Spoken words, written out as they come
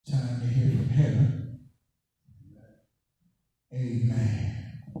Amen.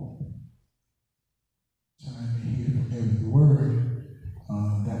 Time to hear from heaven. The word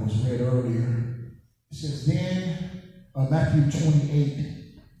that was read earlier. It says, then, Matthew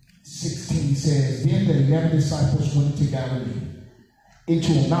 28:16 says, then the 11 disciples went into Galilee,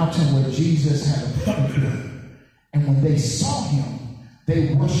 into a mountain where Jesus had appointed them. And when they saw him,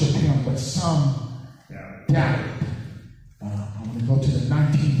 they worshiped him, but some doubted. I'm going to go to the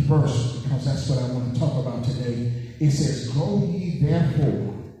 19th verse because that's what I want to talk about today. It says, go ye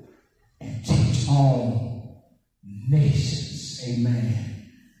therefore and teach all nations. Amen.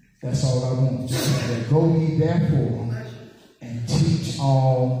 That's all I want to say. Go ye therefore and teach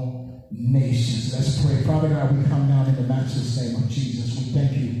all nations. Let's pray. Father God, we come down in the matchless name of Jesus. We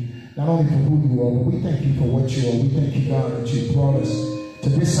thank you not only for who you are, but we thank you for what you are. We thank you, God, that you brought us to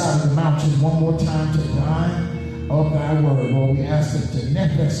this side of the mountain one more time to dine of thy word. Lord, we ask that the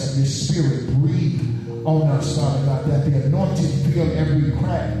nefesh of your spirit breathe on us, Father God, that the anointing fill every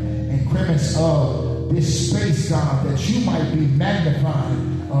crack and crevice of this space, God, that you might be magnified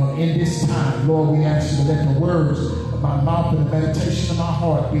in this time. Lord, we ask you to let the words of my mouth and the meditation of my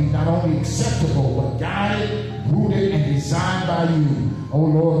heart be not only acceptable, but guided, rooted, and designed by you. Oh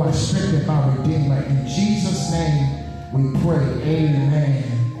Lord, my strength and my redeemer. In Jesus' name we pray. Amen.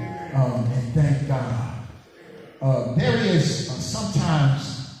 And thank God. There is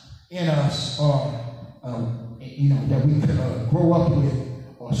sometimes in us, that we could grow up with,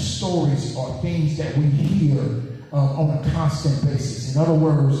 or stories or things that we hear on a constant basis. In other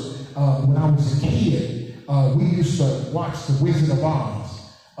words, when I was a kid, we used to watch The Wizard of Oz.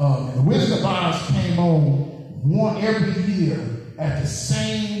 And The Wizard of Oz came on every year at the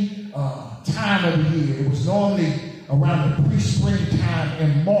same time of the year. It was normally around the pre-spring time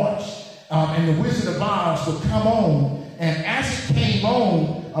in March. And The Wizard of Oz would come on. And as it came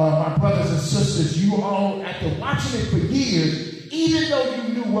on, my brothers and sisters, you all, after watching it for years, even though you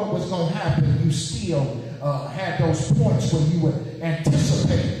knew what was going to happen, you still had those points when you would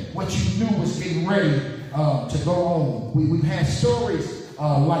anticipate what you knew was getting ready to go on. We've had stories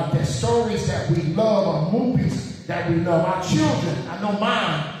like that, stories that we love, or movies that we love. Our children, I know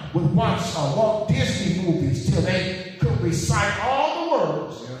mine, would watch Walt Disney movies till they could recite all the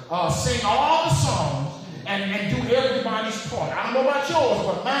words, sing all the songs, and do everybody's part. I don't know about yours,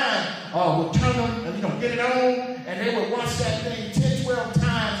 but mine would turn them, get it on, and they would watch that thing 10, 12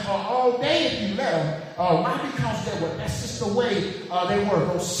 times all day if you let them. Why? Because that's just the way they were.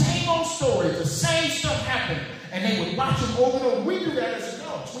 Those same old stories, the same stuff happened, and they would watch them over and over. We do that as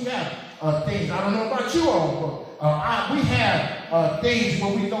adults. We have things, I don't know about you all, but we have things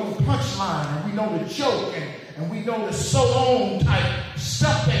where we know the punchline, and we know the joke, and we know the so-on type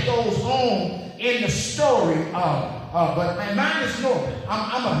stuff that goes on in the story. But mine is Norbit.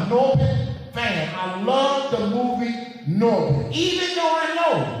 I'm a Norbit fan. I love the movie Norbit. Even though I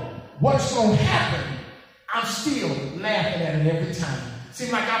know what's going to happen, I'm still laughing at it every time.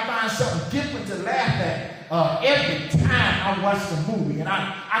 Seems like I find something different to laugh at every time I watch the movie. And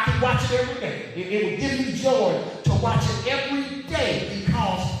I can watch it every day. It would give me joy to watch it every day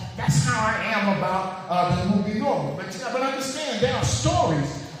because that's how I am about the movie Norbit. But understand, there are stories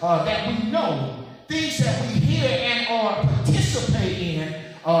that we know, things that we hear and or participate in,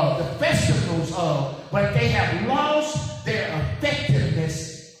 the festivals of, but they have lost their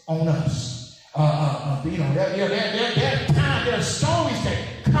effectiveness on us. There are stories that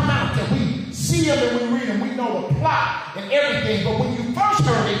come out that we see them and we read them, we know the plot and everything, but when you first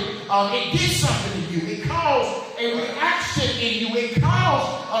heard it, it did something to you. It caused a reaction in you. It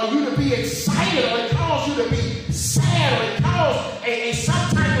caused you to be excited, or it caused you to be sad, or it caused some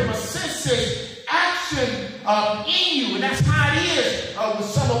type of a sense action in you. And that's how it is with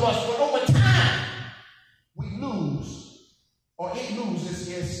some of us. But over time, we lose, or it loses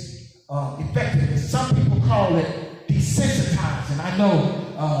its effectiveness. Some people call it desensitized. And I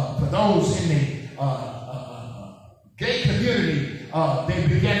know for those in the gay community, they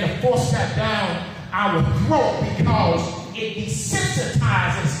began to force that down our throat because it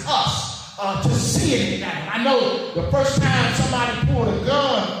desensitizes us to seeing it now. I know the first time somebody pulled a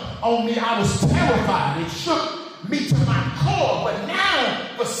gun on me, I was terrified. It shook me to my core. But now,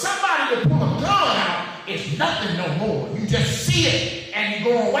 for somebody to pull a gun out, it's nothing no more. You just see it and you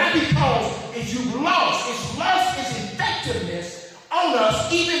go, why? Because you've lost. It's lost its effectiveness on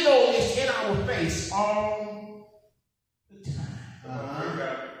us, even though it's in our face all the time.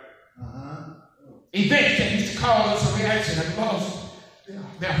 Events that used to cause us a reaction have lost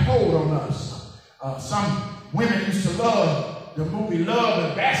their hold on us. Some women used to love the movie Love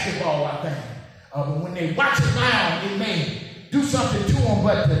and Basketball, I think. But when they watch it now, it may do something to them,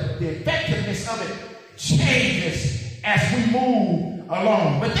 but the effectiveness of it changes as we move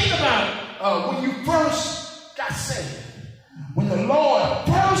along. But think about when you first got saved. When the Lord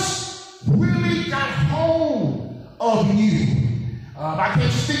first really got hold of you. I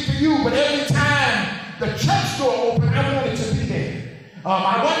can't speak for you, but every time the church door opened, I wanted to be there.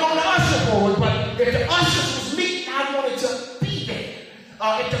 I wasn't on the usher board, but if the ushers was meeting, I wanted to be there.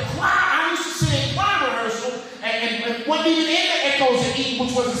 If the choir, I used to sit in choir rehearsal and wasn't even in the Echoes and Eve,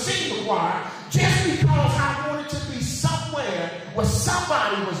 which was a singing choir, just because I wanted to be somewhere where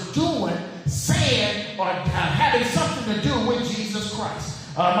somebody was doing, saying, or having something to do with Jesus Christ.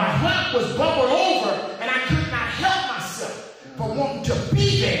 My heart was bubbling over, and I could not help myself from wanting to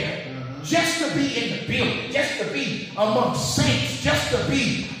be there, just to be in the building, just to be among saints, just to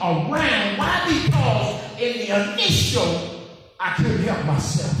be around. Why? Because in the initial, I couldn't help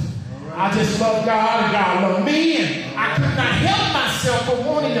myself. I just love God and God loved me, and I could not help myself from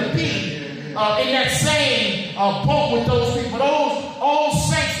wanting to be in that same boat with those people. Those old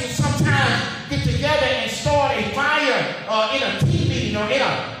saints would sometimes get together and start a fire in a tea meeting or in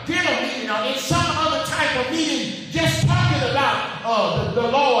a dinner meeting or in some other type of meeting, just talking about the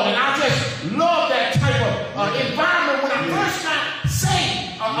Lord. And I just love that type of environment. When I first got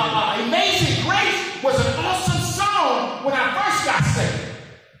saved, Amazing Grace was an awesome song when I first got saved.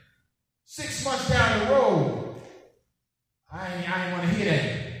 6 months down the road, I didn't want to hear that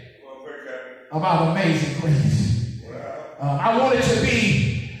about Amazing Grace. I wanted to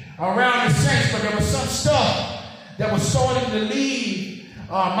be around the saints, but there was some stuff that was starting to leave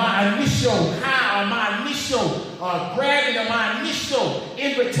my initial high, my initial grabbing of my initial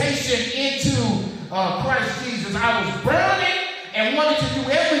invitation into Christ Jesus. I was burning and wanted to do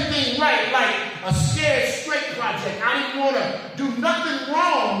everything right, like a scared straight project. I didn't want to do nothing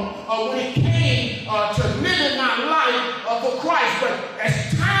wrong when it came to living my life for Christ. But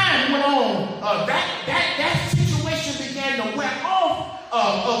as time went on, that situation began to wear off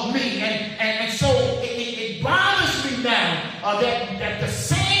of me, and so it bothers me now that the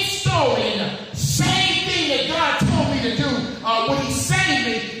same story and the same thing that God told me to do when He saved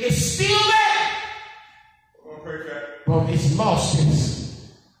me is still there. But it's lost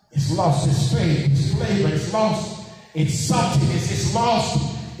its faith, its flavor, it's lost its saltiness, it's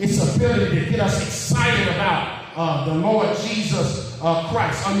lost its ability to get us excited about the Lord Jesus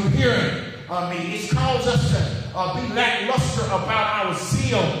Christ. Are you hearing me? It's caused us to be lackluster about our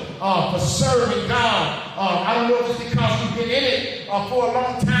zeal for serving God. I don't know if it's because we've been in it for a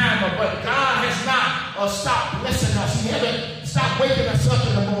long time, but God has not stopped blessing us. He hasn't stopped waking us up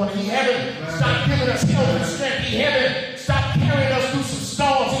in the morning. He hasn't stopped giving us health and strength. He hasn't stopped carrying us through some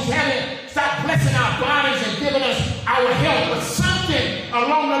storms. He hasn't stopped blessing our bodies and giving us our health. But something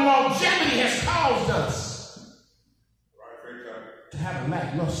along the longevity has caused us to have a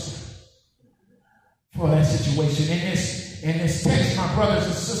lackluster for that situation. In this text, my brothers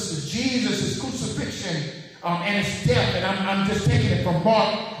and sisters, Jesus' crucifixion and his death, and I'm just taking it from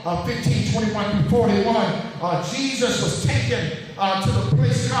Mark 15, 21 through 41. Jesus was taken to the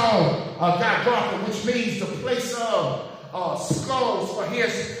place called Golgotha, which means the place of skulls, for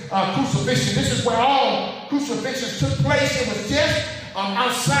his crucifixion. This is where all crucifixions took place. It was just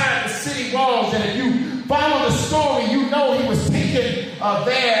outside the city walls, and if you follow the story, you know he was taken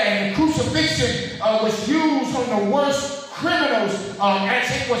there, and the crucifixion was used on the worst criminals,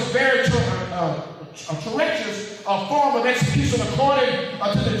 as it was very treacherous form of execution according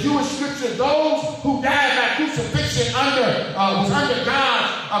to the Jewish scripture. Those who died by crucifixion was under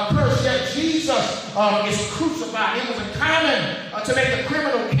God's curse. Yet Jesus is crucified. It was common to make a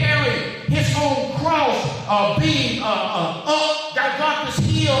criminal carry his own cross, being up Golgotha's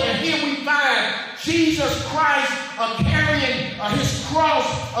hill, and here we find Jesus Christ carrying his cross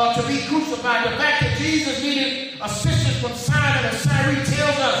to be crucified. The fact that Jesus needed assistance from Simon of Cyrene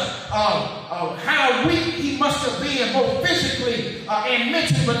tells us how weak he must have been, both physically and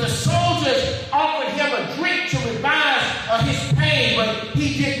mentally. But the soldiers offered him a drink to revive his pain, but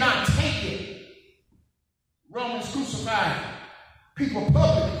he did not take it. Romans crucified people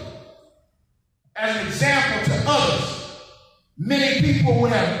publicly as an example to others. Many people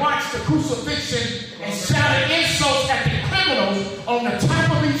would have watched the crucifixion and shouted insults at the criminals on the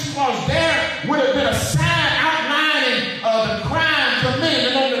top of each cross. There would have been a sign outlining the crime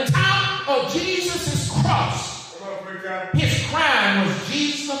committed. And on the top of Jesus' cross, his crime was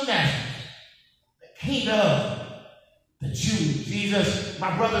Jesus of Nazareth, the King of the Jews. Jesus,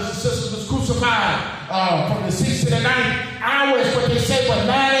 my brothers and sisters, was crucified from the 6th to the 9th hours, what they say was 9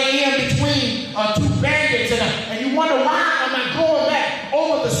 a.m. between two bandits. And you wonder, why am I going back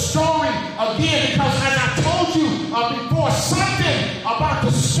over the story again? Because as I told you before, something about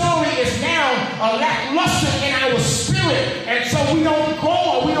the story is now lackluster in our spirit, and so we don't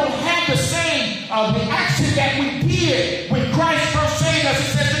go, or we don't have the same reaction that we did when Christ first saved us.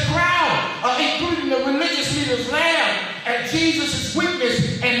 It says the crowd, including the religious leaders, laughed at Jesus'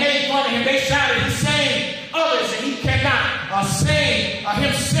 weakness and made fun of him. They shouted, "He saved others, and he cannot save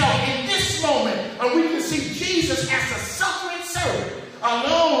himself." In this moment, we can see Jesus as a suffering servant,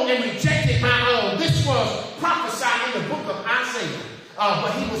 alone and rejected by all. This was prophesied in the book of Isaiah.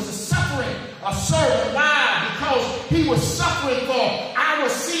 But he was the suffering servant. Why? Because he was suffering for our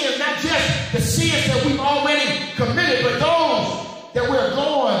sins, not just the sins that we've already committed, but those that we're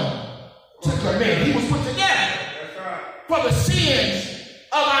going to commit. He was put to death for the sins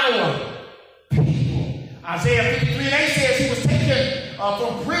of our people. Isaiah 53:8 says he was taken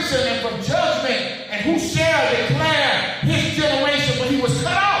from prison and from judgment, and who shall declare his generation? When he was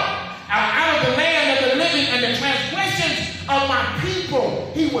cut off out of the land of the living, and the transgressions of my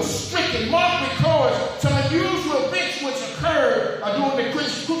people he was stricken. Mark records some unusual events which occurred during the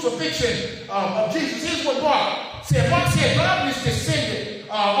crucifixion of Jesus. Here's what Mark said. Mark said darkness descended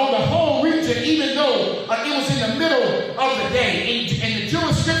on the whole region, even though it was in the middle of the day. In the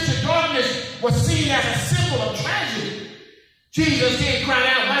Jewish scripture, darkness was seen as a symbol of tragedy. Jesus then cried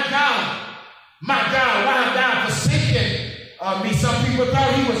out, my God, why have thou forsaken me?" Some people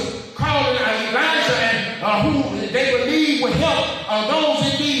thought he was calling Elijah, and who they believed would help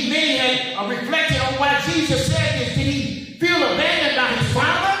those in need. Many had reflected on why Jesus said this. Did he feel abandoned by his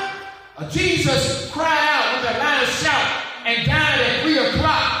Father? Jesus cried out with a loud shout and died at 3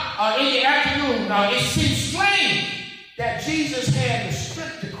 o'clock in the afternoon. It seems strange that Jesus had the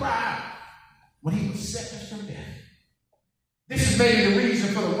strength to cry when he was sentenced from death. This is maybe the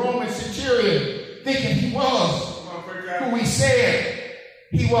reason for the Roman centurion thinking he was who he said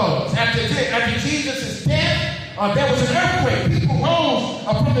he was. After Jesus' death, there was an earthquake. People rose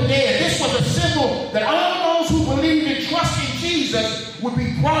from the dead. This was a symbol that all those who believed and trusted in Jesus would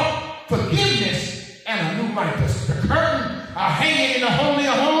be brought forgiveness and a new life. The curtain hanging in the Holy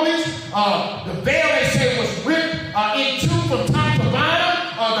of Holies, the veil, they say, was ripped in two from top to bottom.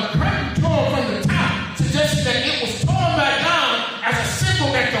 The curtain torn from the top, suggesting that it was torn by God as a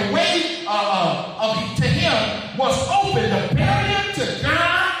symbol that the way to him was open. The barrier to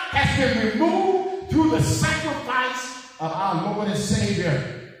God has been removed through the sacrifice of our Lord and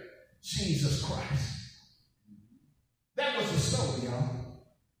Savior, Jesus Christ. That was the story, y'all.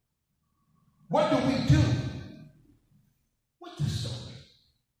 What do we do with the story?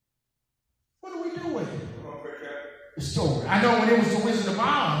 What do we do with it? The story. I know when it was the Wizard of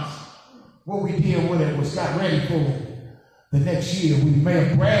Oz, what we did with it was got ready for the next year. We may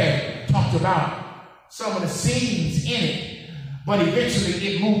have bragged, talked about some of the scenes in it, but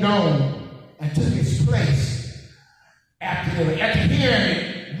eventually it moved on and took its place. After hearing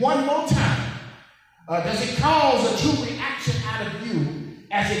it one more time, does it cause a true reaction out of you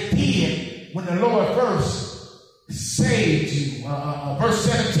as it did when the Lord first saved you? Verse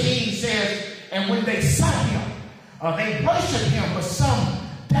 17 says, and when they saw him, they worshiped him, but some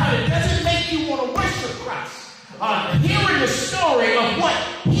doubted. Does it make you want to worship Christ? Hearing the story of what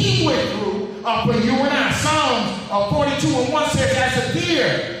he went through for you and I. Psalms 42:1 says, as a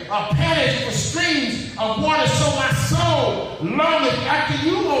deer panteth for streams of water, so my soul longeth after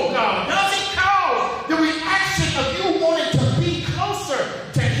you, O God. Does it cause the reaction of you wanting to be closer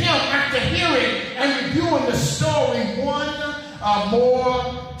to him after hearing and reviewing the story one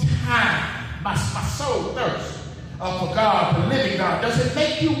more time? My soul thirsts for God, the living God. Does it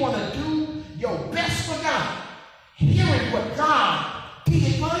make you want to do your best for God? Hearing what God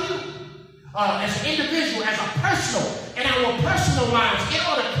did for you as an individual, as a personal, in our personal lives, it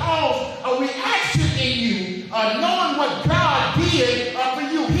ought to cause a reaction in you, knowing what God did for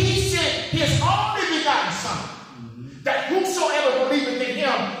you. He sent his only begotten Son, that whosoever believeth in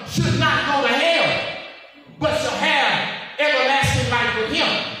him should not go to hell, but shall have everlasting life with him.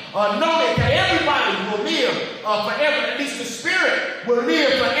 Know that everybody will live forever. At least the Spirit will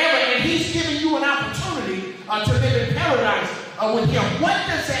live forever, and he's giving you an opportunity to live in paradise with him. What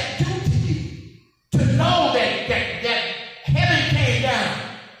does that do to you? To know that heaven came down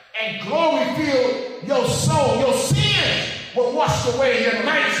and glory filled your soul. Your sins were washed away. Your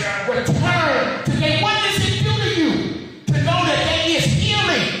nights were turned to day. What does it do to you? To know that there is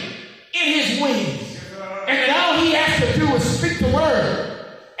healing in his wings. And that all he has to do is speak the word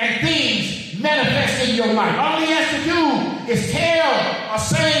and things manifest in your life. All he has to do is tell or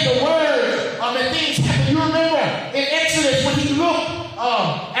say the words and things happen. You remember in Exodus when he looked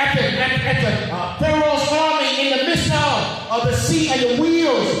at the Pharaoh's army in the midst of the sea and the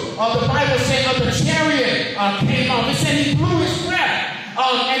wheels of the Bible said of the chariot came off. It said he blew his breath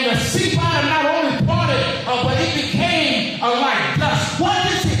and the sea bottom not only parted, but it became like dust. What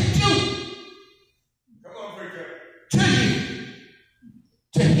does it do? Come on, preacher. To you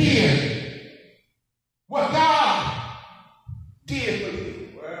to hear what God did for you?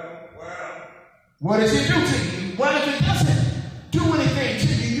 Well. What does it do to you? Well, if it doesn't do anything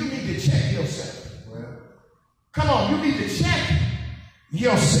to you, you need to check yourself. Well, come on, you need to check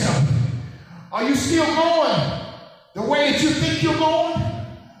yourself. Are you still going the way that you think you're going?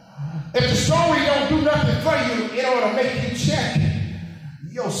 If the story don't do nothing for you, it ought to make you check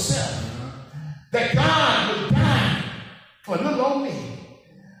yourself. That God would die for little old me.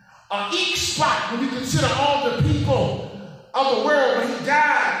 Each spot, when you consider all the people of the world, when he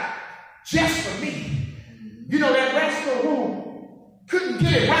died just for me. You know, that rascal who couldn't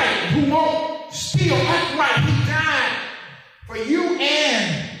get it right, who won't still act right, he died for you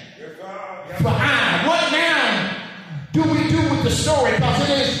and for I. What now do we do with the story? Because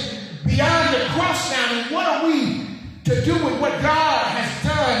it is beyond the cross now. And what are we to do with what God has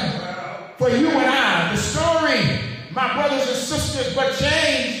done for you and I? The story, my brothers and sisters, but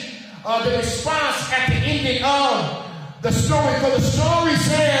change the response at the ending of the story. For the story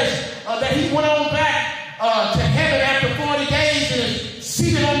says that he went on back to heaven after 40 days and is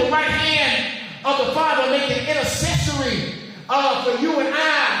seated on the right hand of the Father, making intercessory for you and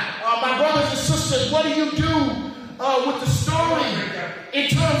I. My brothers and sisters, what do you do with the story in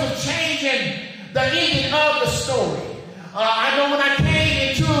terms of changing the ending of the story? I know when I came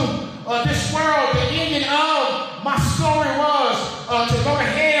into this world, the ending of my story was to go to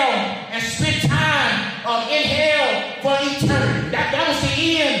hell and spend time in hell for eternity. That was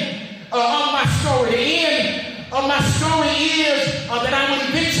the end of my story. The end of my story is that I would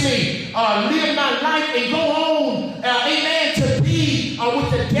eventually live my life and go on, amen, to be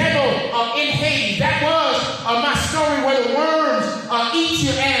with the devil in Hades. That was my story, where the worms eat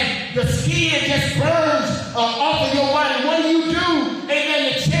you and the skin just burns off of your body. What do you do,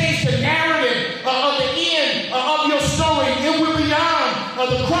 amen, to change the narrative of the end of your story? It will be beyond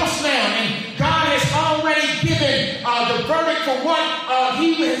the cross now, and God has already given the verdict for what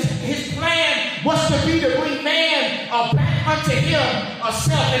his plan was to be, to bring man back unto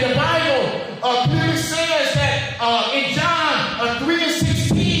himself. And the Bible clearly says that in John 3 and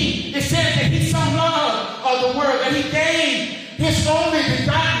 16, it says that he so loved the world that he gave his only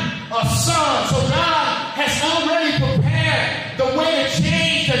begotten son. So God has already prepared the way to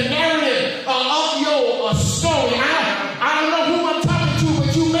change the narrative of your story. I don't know who I'm talking to,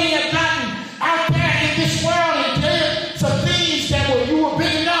 but you may have gotten out there in this world and did some things that you were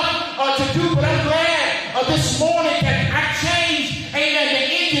big enough to do, but I'm glad this morning that I changed, amen, the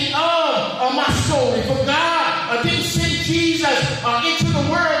ending of my story. For God didn't send Jesus into the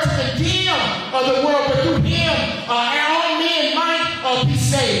world to condemn the world, but through him all men might be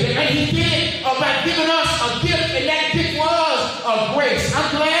saved. And he did it by giving us a gift